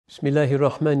Bismillahir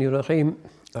Rahmanir Rahim.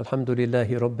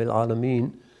 Alhamdulillahi Rabbil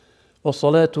Alameen.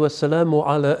 Wassalatu wassalamu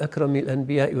ala akramil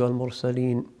anbiya'i wal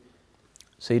mursaleen.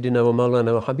 Sayyidina wa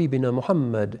Mawlana wa Habibina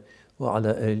Muhammad wa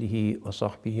ala alihi wa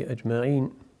sahbihi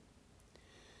ajma'een.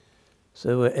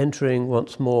 So we're entering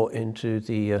once more into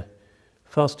the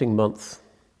fasting month,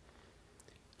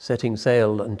 setting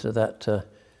sail into that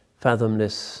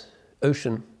fathomless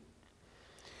ocean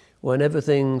when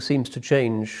everything seems to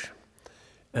change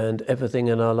and everything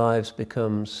in our lives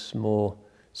becomes more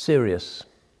serious.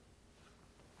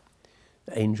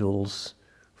 The angels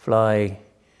fly,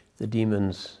 the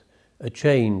demons are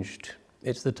changed.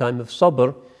 It's the time of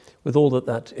sabr, with all that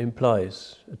that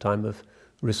implies, a time of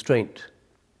restraint.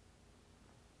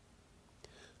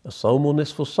 As-sawmu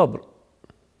nisfu sabr.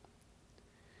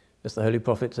 As the Holy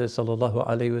Prophet says, sallallahu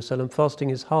alayhi wasallam,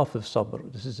 fasting is half of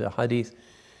sabr. This is a hadith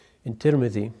in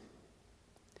Tirmidhi.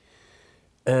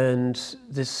 And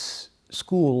this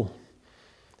school,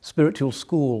 spiritual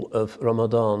school of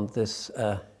Ramadan, this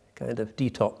kind of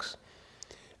detox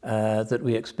that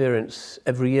we experience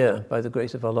every year by the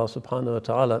grace of Allah subhanahu wa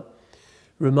ta'ala,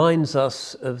 reminds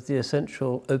us of the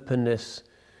essential openness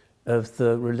of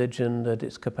the religion and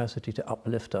its capacity to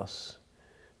uplift us,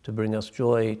 to bring us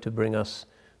joy, to bring us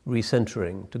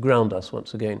recentering, to ground us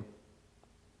once again.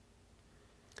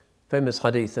 Famous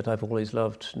hadith that I've always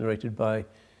loved, narrated by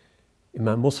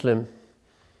Imam Muslim.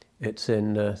 It's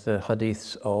in the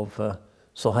hadiths of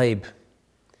Suhaib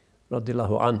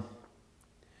radiyallahu an.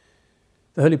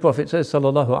 The Holy Prophet says,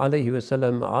 sallallahu alayhi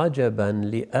wasallam,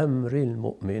 ajaban li amril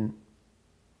mu'min,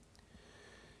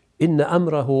 inna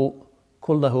amrahu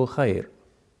kullahu khair.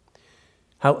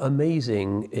 How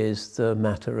amazing is the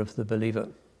matter of the believer.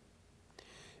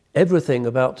 Everything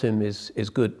about him is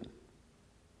good.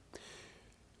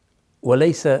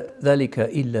 وَلَيْسَ ذَلِكَ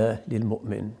إِلَّا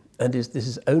لِلْمُؤْمِنِ. And this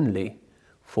is only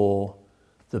for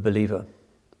the believer.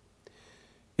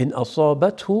 إِنْ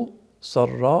أَصَابَتْهُ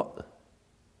سَرَّاء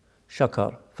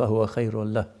شَكَرْ فَهُوَ خَيْرٌ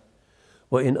لَهُ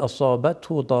وَإِنْ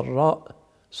أَصَابَتْهُ ضَرَّاء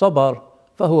صَبَرْ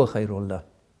فَهُوَ خَيْرٌ لَهُ.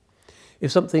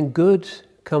 If something good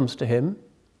comes to him,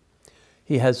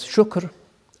 he has shukr,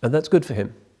 and that's good for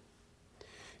him.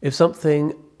 If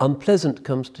something unpleasant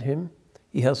comes to him,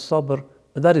 he has sabr,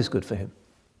 and that is good for him.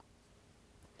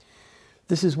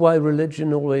 This is why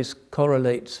religion always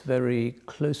correlates very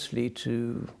closely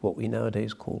to what we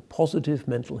nowadays call positive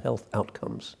mental health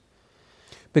outcomes.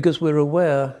 Because we're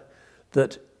aware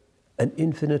that an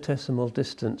infinitesimal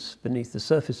distance beneath the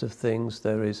surface of things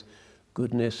there is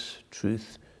goodness,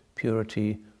 truth,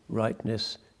 purity,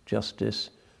 rightness,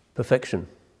 justice, perfection.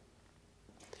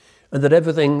 And that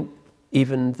everything,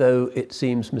 even though it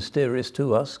seems mysterious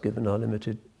to us, given our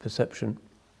limited perception,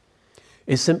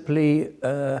 is simply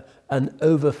an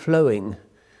overflowing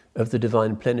of the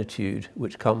divine plenitude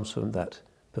which comes from that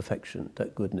perfection,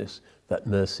 that goodness, that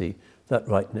mercy, that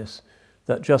rightness,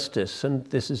 that justice. And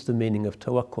this is the meaning of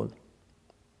tawakkul.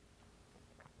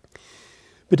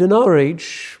 But in our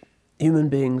age, human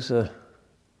beings are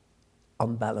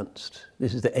unbalanced.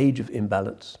 This is the age of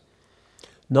imbalance.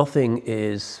 Nothing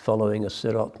is following a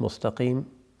sirat mustaqim.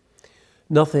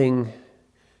 Nothing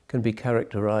can be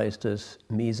characterized as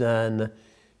mizan.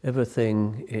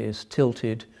 Everything is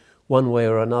tilted one way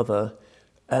or another.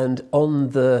 And on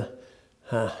the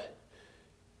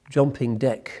jumping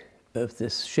deck of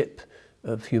this ship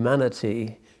of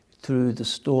humanity, through the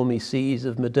stormy seas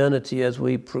of modernity, as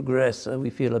we progress, we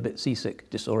feel a bit seasick,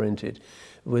 disoriented.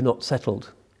 We're not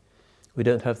settled. We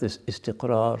don't have this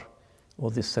istiqrar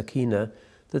or this sakina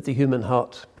that the human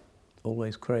heart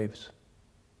always craves.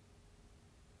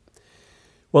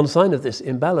 One sign of this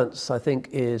imbalance, I think,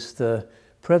 is the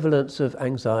prevalence of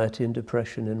anxiety and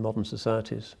depression in modern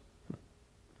societies.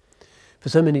 For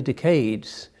so many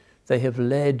decades, they have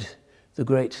led the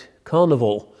great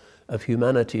carnival of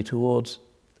humanity towards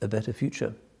a better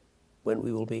future, when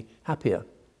we will be happier,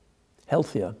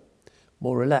 healthier,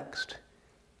 more relaxed.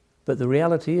 But the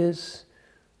reality is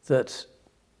that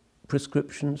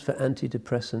prescriptions for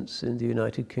antidepressants in the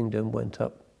United Kingdom went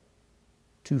up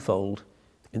twofold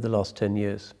in the last 10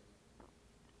 years.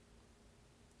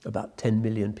 About 10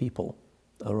 million people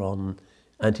are on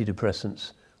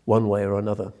antidepressants one way or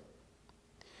another.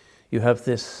 You have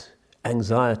this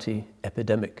anxiety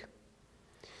epidemic.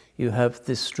 You have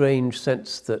this strange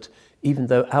sense that even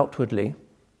though outwardly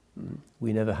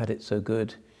we never had it so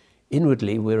good,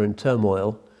 inwardly we're in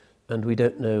turmoil and we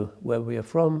don't know where we are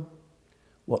from,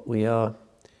 what we are,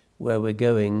 where we're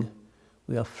going.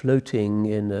 We are floating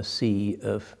in a sea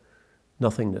of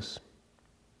nothingness.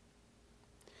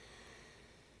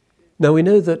 Now we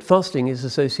know that fasting is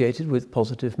associated with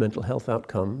positive mental health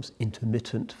outcomes,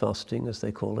 intermittent fasting as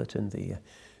they call it in the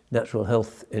natural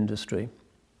health industry,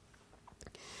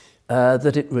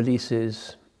 that it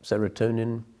releases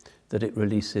serotonin, that it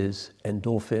releases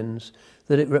endorphins,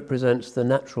 that it represents the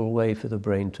natural way for the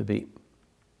brain to be.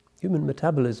 Human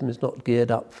metabolism is not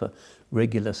geared up for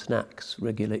regular snacks,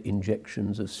 regular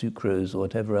injections of sucrose or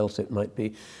whatever else it might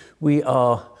be. We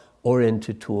are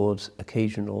oriented towards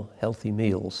occasional healthy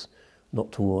meals,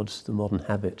 not towards the modern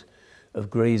habit of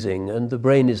grazing, and the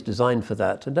brain is designed for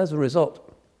that. And as a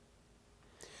result,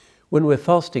 when we're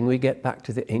fasting, we get back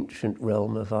to the ancient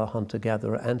realm of our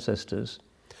hunter-gatherer ancestors,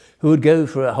 who would go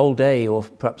for a whole day or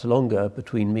perhaps longer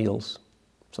between meals.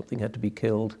 Something had to be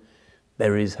killed,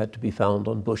 berries had to be found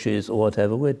on bushes or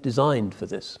whatever. We're designed for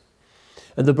this.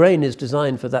 And the brain is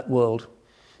designed for that world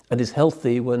and is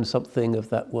healthy when something of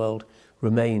that world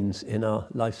remains in our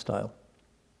lifestyle.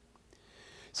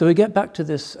 So we get back to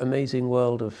this amazing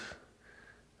world of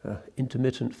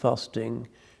intermittent fasting,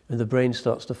 and the brain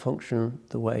starts to function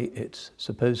the way it's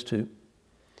supposed to.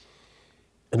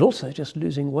 And also just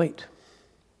losing weight.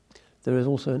 There is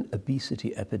also an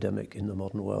obesity epidemic in the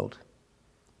modern world.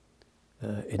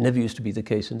 It never used to be the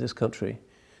case in this country,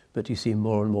 but you see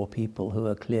more and more people who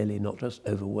are clearly not just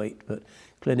overweight, but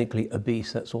clinically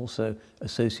obese. That's also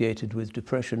associated with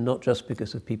depression, not just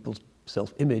because of people's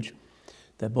self-image,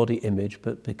 their body image,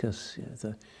 but because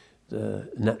the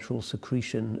natural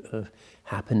secretion of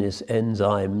happiness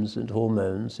enzymes and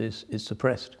hormones is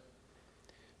suppressed.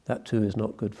 That too is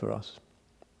not good for us.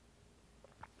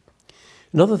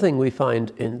 Another thing we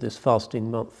find in this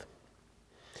fasting month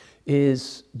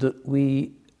is that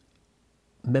we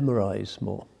memorize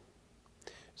more.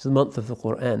 It's the month of the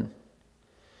Qur'an.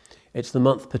 It's the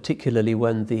month particularly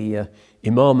when the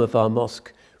imam of our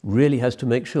mosque really has to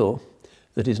make sure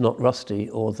that he's not rusty,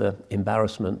 or the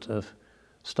embarrassment of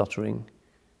stuttering,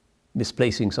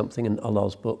 misplacing something in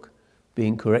Allah's book,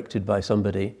 being corrected by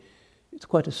somebody. It's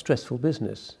quite a stressful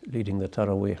business, leading the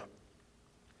Taraweeh.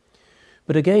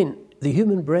 But again, the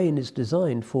human brain is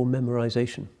designed for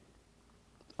memorization.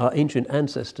 Our ancient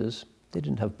ancestors, they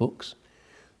didn't have books,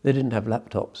 they didn't have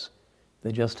laptops,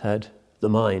 they just had the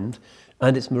mind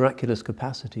and its miraculous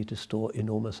capacity to store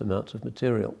enormous amounts of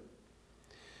material.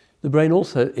 The brain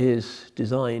also is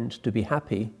designed to be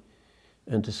happy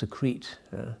and to secrete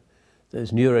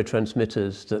those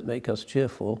neurotransmitters that make us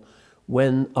cheerful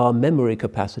when our memory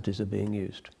capacities are being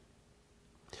used.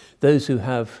 Those who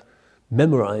have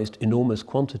memorized enormous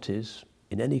quantities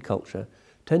in any culture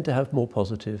tend to have more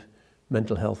positive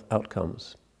mental health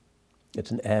outcomes.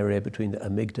 It's an area between the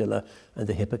amygdala and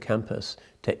the hippocampus,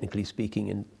 technically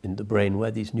speaking, in the brain,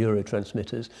 where these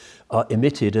neurotransmitters are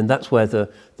emitted, and that's where the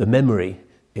memory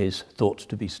is thought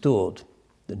to be stored.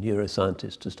 The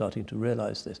neuroscientists are starting to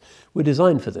realize this. We're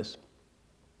designed for this.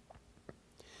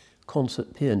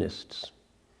 Concert pianists.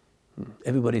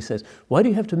 Everybody says, why do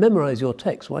you have to memorize your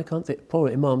text? Why can't the poor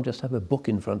imam just have a book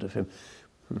in front of him?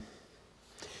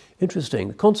 Interesting.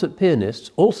 The concert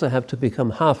pianists also have to become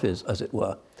hafiz, as it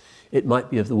were. It might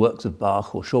be of the works of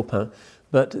Bach or Chopin,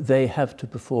 but they have to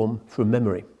perform from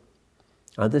memory.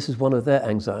 And this is one of their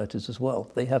anxieties as well.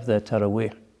 They have their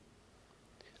Taraweeh.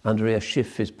 Andreas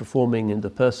Schiff is performing in the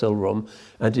Purcell room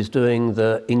and is doing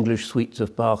the English suites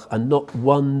of Bach, and not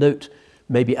one note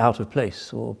may be out of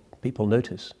place or people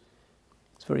notice.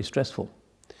 It's very stressful.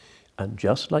 And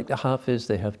just like the Hafiz,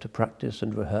 they have to practice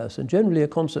and rehearse. And generally a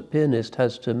concert pianist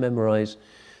has to memorize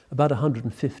about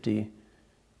 150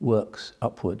 works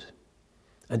upward.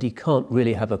 And he can't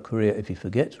really have a career if he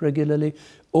forgets regularly,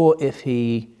 or if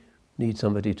he needs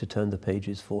somebody to turn the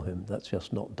pages for him. That's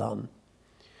just not done.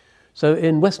 So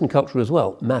in Western culture as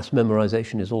well, mass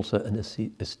memorization is also an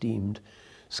esteemed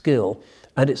skill,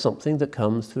 and it's something that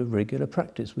comes through regular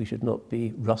practice. We should not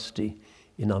be rusty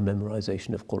in our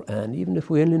memorization of Qur'an. Even if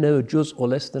we only know a juz or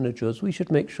less than a juz, we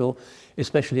should make sure,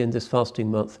 especially in this fasting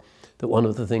month, that one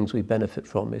of the things we benefit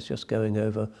from is just going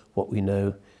over what we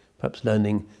know, perhaps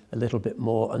learning a little bit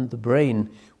more, and the brain,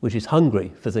 which is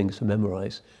hungry for things to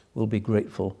memorize, will be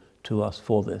grateful to us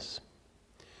for this.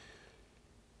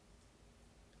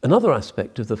 Another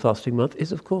aspect of the fasting month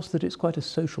is, of course, that it's quite a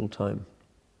social time.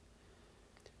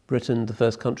 Britain, the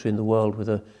first country in the world with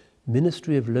a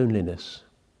ministry of loneliness.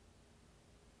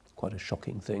 Quite a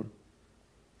shocking thing.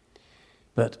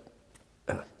 But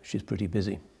she's pretty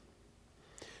busy.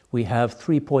 We have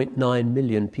 3.9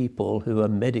 million people who are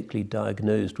medically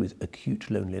diagnosed with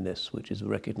acute loneliness, which is a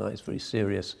recognized very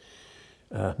serious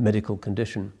medical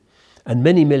condition. And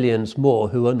many millions more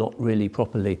who are not really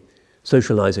properly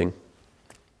socializing.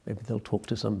 Maybe they'll talk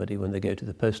to somebody when they go to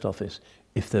the post office,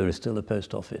 if there is still a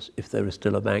post office, if there is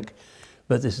still a bank.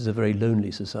 But this is a very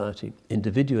lonely society.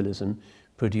 Individualism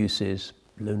produces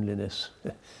loneliness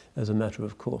as a matter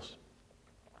of course.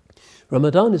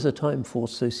 Ramadan is a time for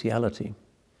sociality,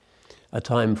 a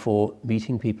time for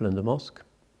meeting people in the mosque,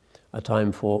 a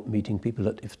time for meeting people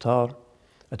at iftar,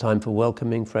 a time for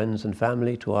welcoming friends and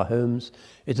family to our homes.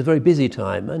 It's a very busy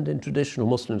time, and in traditional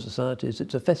Muslim societies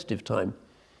it's a festive time.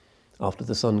 After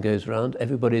the sun goes round,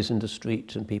 everybody's in the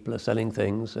street and people are selling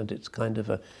things, and it's kind of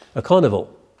a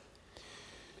carnival.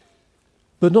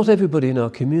 But not everybody in our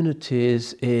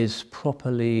communities is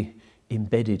properly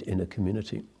embedded in a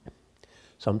community.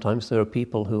 Sometimes there are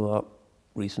people who are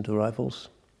recent arrivals,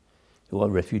 who are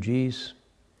refugees,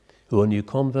 who are new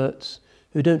converts,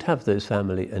 who don't have those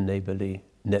family and neighbourly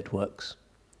networks.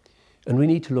 And we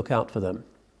need to look out for them,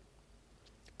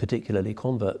 particularly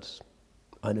converts.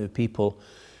 I know people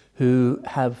who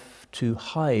have to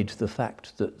hide the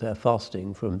fact that they're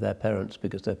fasting from their parents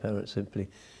because their parents simply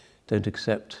don't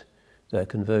accept their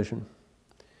conversion.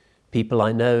 People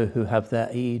I know who have their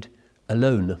Eid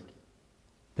alone,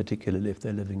 particularly if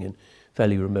they're living in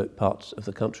fairly remote parts of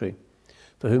the country,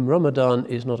 for whom Ramadan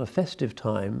is not a festive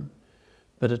time,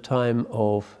 but a time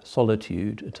of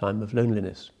solitude, a time of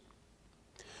loneliness.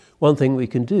 One thing we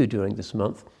can do during this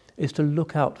month is to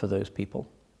look out for those people.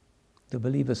 The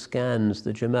believer scans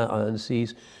the Jama'ah and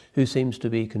sees who seems to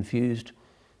be confused,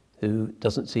 who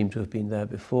doesn't seem to have been there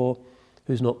before,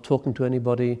 who's not talking to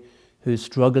anybody, who's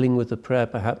struggling with the prayer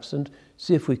perhaps, and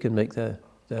see if we can make their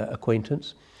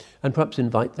acquaintance, and perhaps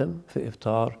invite them for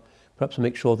iftar, perhaps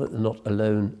make sure that they're not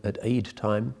alone at Eid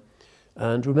time,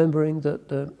 and remembering that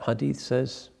the hadith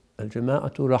says,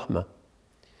 al-jama'atu rahmah,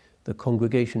 the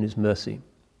congregation is mercy.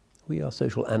 We are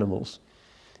social animals,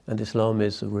 and Islam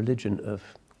is a religion of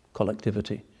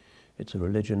collectivity. It's a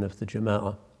religion of the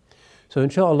jama'ah. So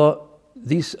insha'Allah,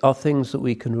 these are things that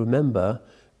we can remember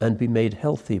and be made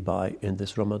healthy by in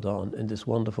this Ramadan, in this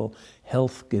wonderful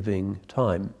health-giving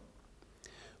time.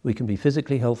 We can be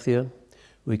physically healthier,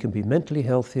 we can be mentally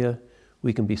healthier,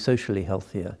 we can be socially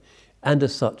healthier. And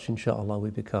as such, insha'Allah, we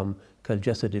become kal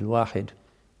jasadil wahid.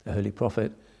 The Holy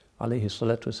Prophet alayhi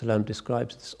salatu wasalam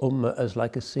describes this ummah as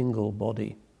like a single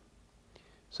body.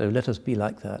 So let us be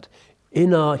like that.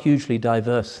 In our hugely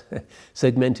diverse,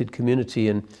 segmented community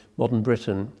in modern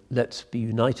Britain, let's be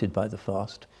united by the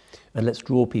fast, and let's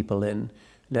draw people in.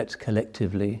 Let's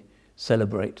collectively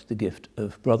celebrate the gift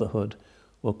of brotherhood.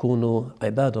 وَكُونُوا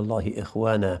عِبَادَ اللَّهِ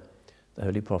إِخْوَانًا. The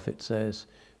Holy Prophet says,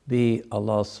 be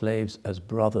Allah's slaves as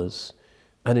brothers.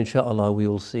 And insha'Allah we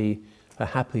will see how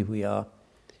happy we are,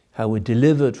 how we're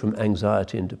delivered from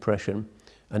anxiety and depression,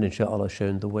 and insha'Allah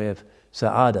shown the way of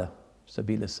sa'ada,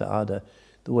 sabila sa'ada,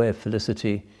 the way of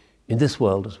felicity in this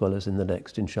world as well as in the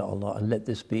next, insha'Allah. And let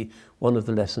this be one of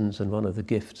the lessons and one of the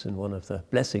gifts and one of the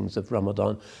blessings of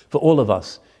Ramadan for all of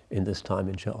us in this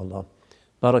time, insha'Allah.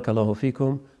 Barakallahu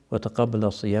fikum wa taqabbala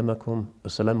siyamakum.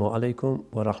 Wassalamu alaikum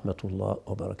wa rahmatullah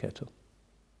wa barakatuh.